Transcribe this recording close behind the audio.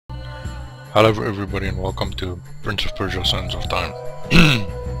Hello everybody and welcome to Prince of Persia Sands of Time.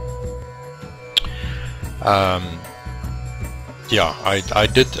 Yeah, I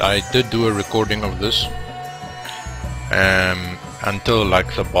did do a recording of this until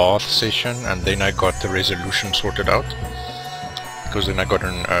like the bath session, and then I got the resolution sorted out, because then I got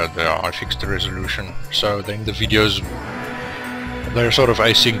I fixed the resolution. So then the videos, they're sort of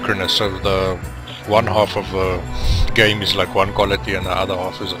asynchronous, so the one half of the game is like one quality and the other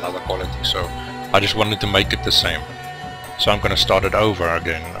half is another quality, so I just wanted to make it the same. So I'm gonna start it over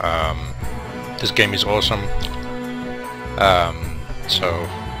again. This game is awesome. So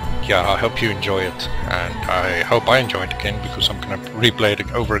yeah, I hope you enjoy it, and I hope I enjoy it again, because I'm gonna replay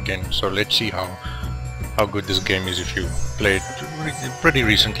it over again. So let's see how good this game is. If you played pretty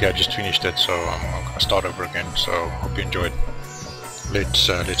recently, I just finished it, so I'm gonna start over again. So hope you enjoyed. Let's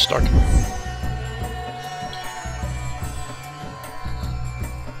start.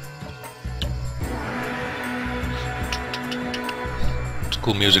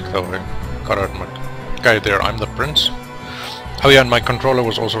 Cool music though, I gotta admit. Okay, there, I'm the prince. Oh yeah, and my controller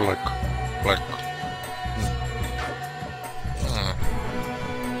was also like I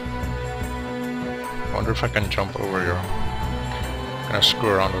wonder if I can jump over here. I'm gonna screw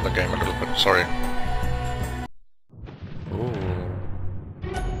around with the game a little bit, sorry. Ooh.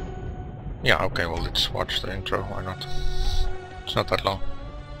 Yeah, okay, well let's watch the intro, why not? It's not that long.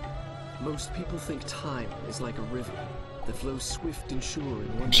 Most people think time is like a river that flows swift and sure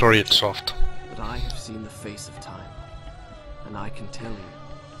in one Sorry, direction. it's soft. But I have seen the face of time, and I can tell you,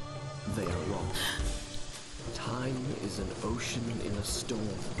 they are wrong. Time is an ocean in a storm.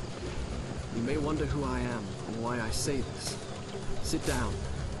 You may wonder who I am and why I say this. Sit down,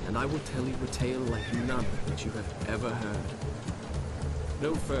 and I will tell you a tale like none that you have ever heard.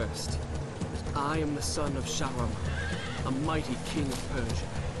 Know first that I am the son of Shahram, a mighty king of Persia.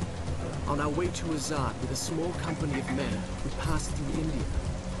 On our way to Azad with a small company of men, we passed through India,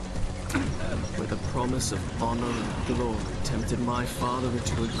 where the promise of honor and glory tempted my father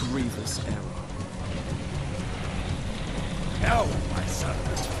into a grievous error. No, my son.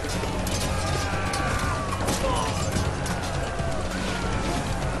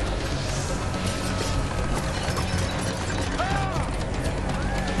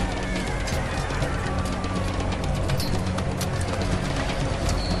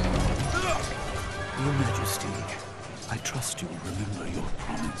 Your Majesty, I trust you will remember your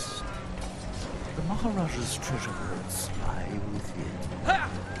promise. The Maharaja's treasure hoards lie within.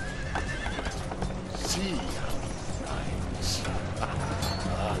 See how nice.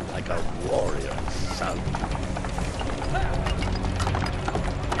 Like a warrior son.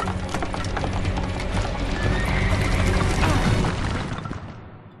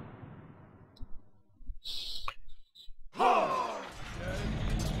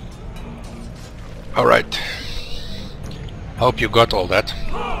 Alright. Hope you got all that.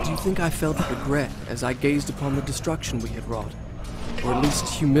 Do you think I felt regret as I gazed upon the destruction we had wrought? Or at least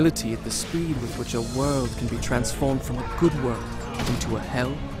humility at the speed with which a world can be transformed from a good world into a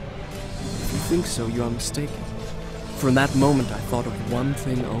hell? If you think so, you are mistaken. For in that moment I thought of one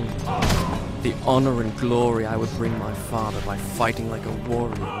thing only. The honor and glory I would bring my father by fighting like a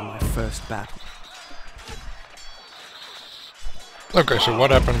warrior in my first battle. Okay, so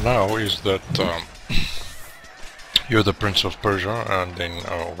what happened now is that you're the Prince of Persia, and then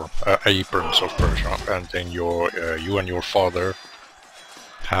a Prince of Persia, and then you and your father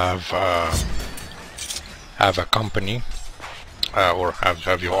have a company, or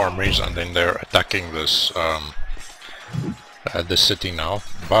have your armies, and then they're attacking this this city now.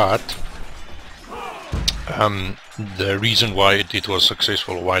 But the reason why it was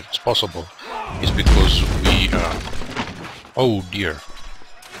successful, why it's possible, is because we oh dear.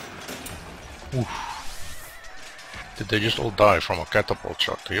 Oof. Did they just all die from a catapult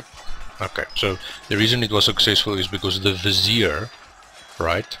shot? Yep. Okay, so the reason it was successful is because the vizier,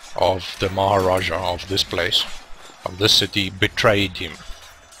 right, of the Maharaja of this place, of this city, betrayed him.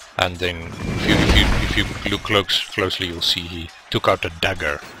 And then if you look closely, you'll see he took out a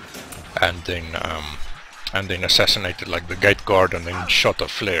dagger and then assassinated like the gate guard, and then shot a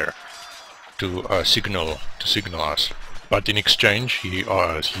flare to signal us. But in exchange, he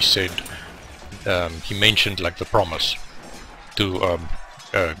said, he mentioned like the promise to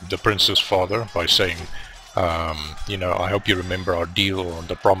the prince's father by saying, you know, I hope you remember our deal, or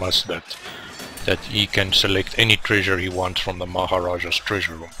the promise that he can select any treasure he wants from the Maharaja's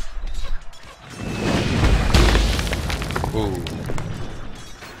treasure room. Ooh.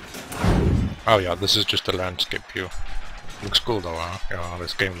 Oh yeah, this is just a landscape view. Looks cool though, huh? Yeah,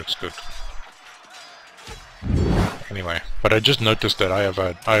 this game looks good. Anyway, but I just noticed that I have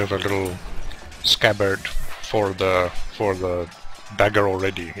a little scabbard for the dagger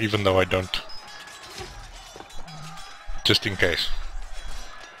already, even though I don't. Just in case.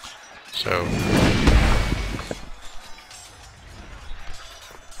 So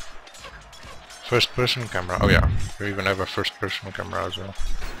first person camera. Oh yeah, you even have a first person camera as well.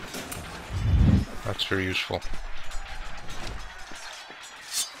 That's very useful.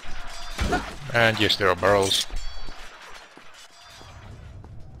 And yes, there are barrels.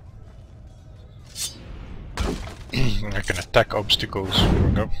 I can attack obstacles. Here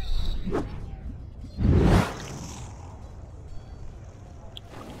we go.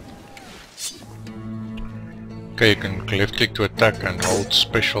 Okay, you can left click to attack and hold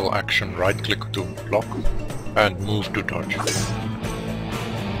special action right click to block and move to dodge.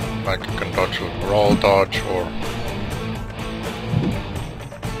 Like you can dodge with roll dodge or...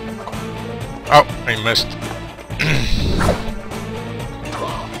 Oh, I missed.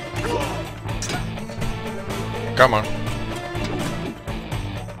 Come on.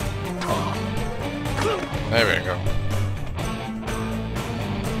 There we go.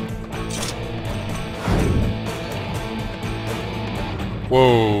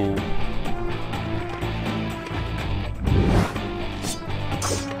 Whoa.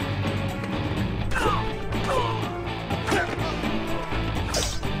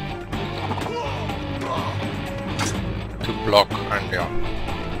 To block and yeah.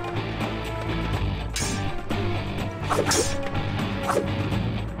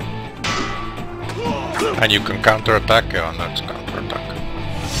 And you can counter attack, yeah, and that's counter attack.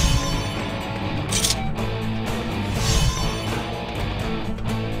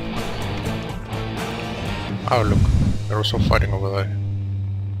 Oh look, they're also fighting over there.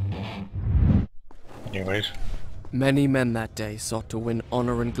 Anyways. Many men that day sought to win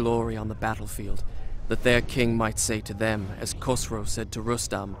honor and glory on the battlefield, that their king might say to them, as Khosrow said to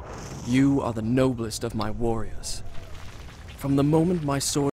Rustam, "You are the noblest of my warriors." From the moment my sword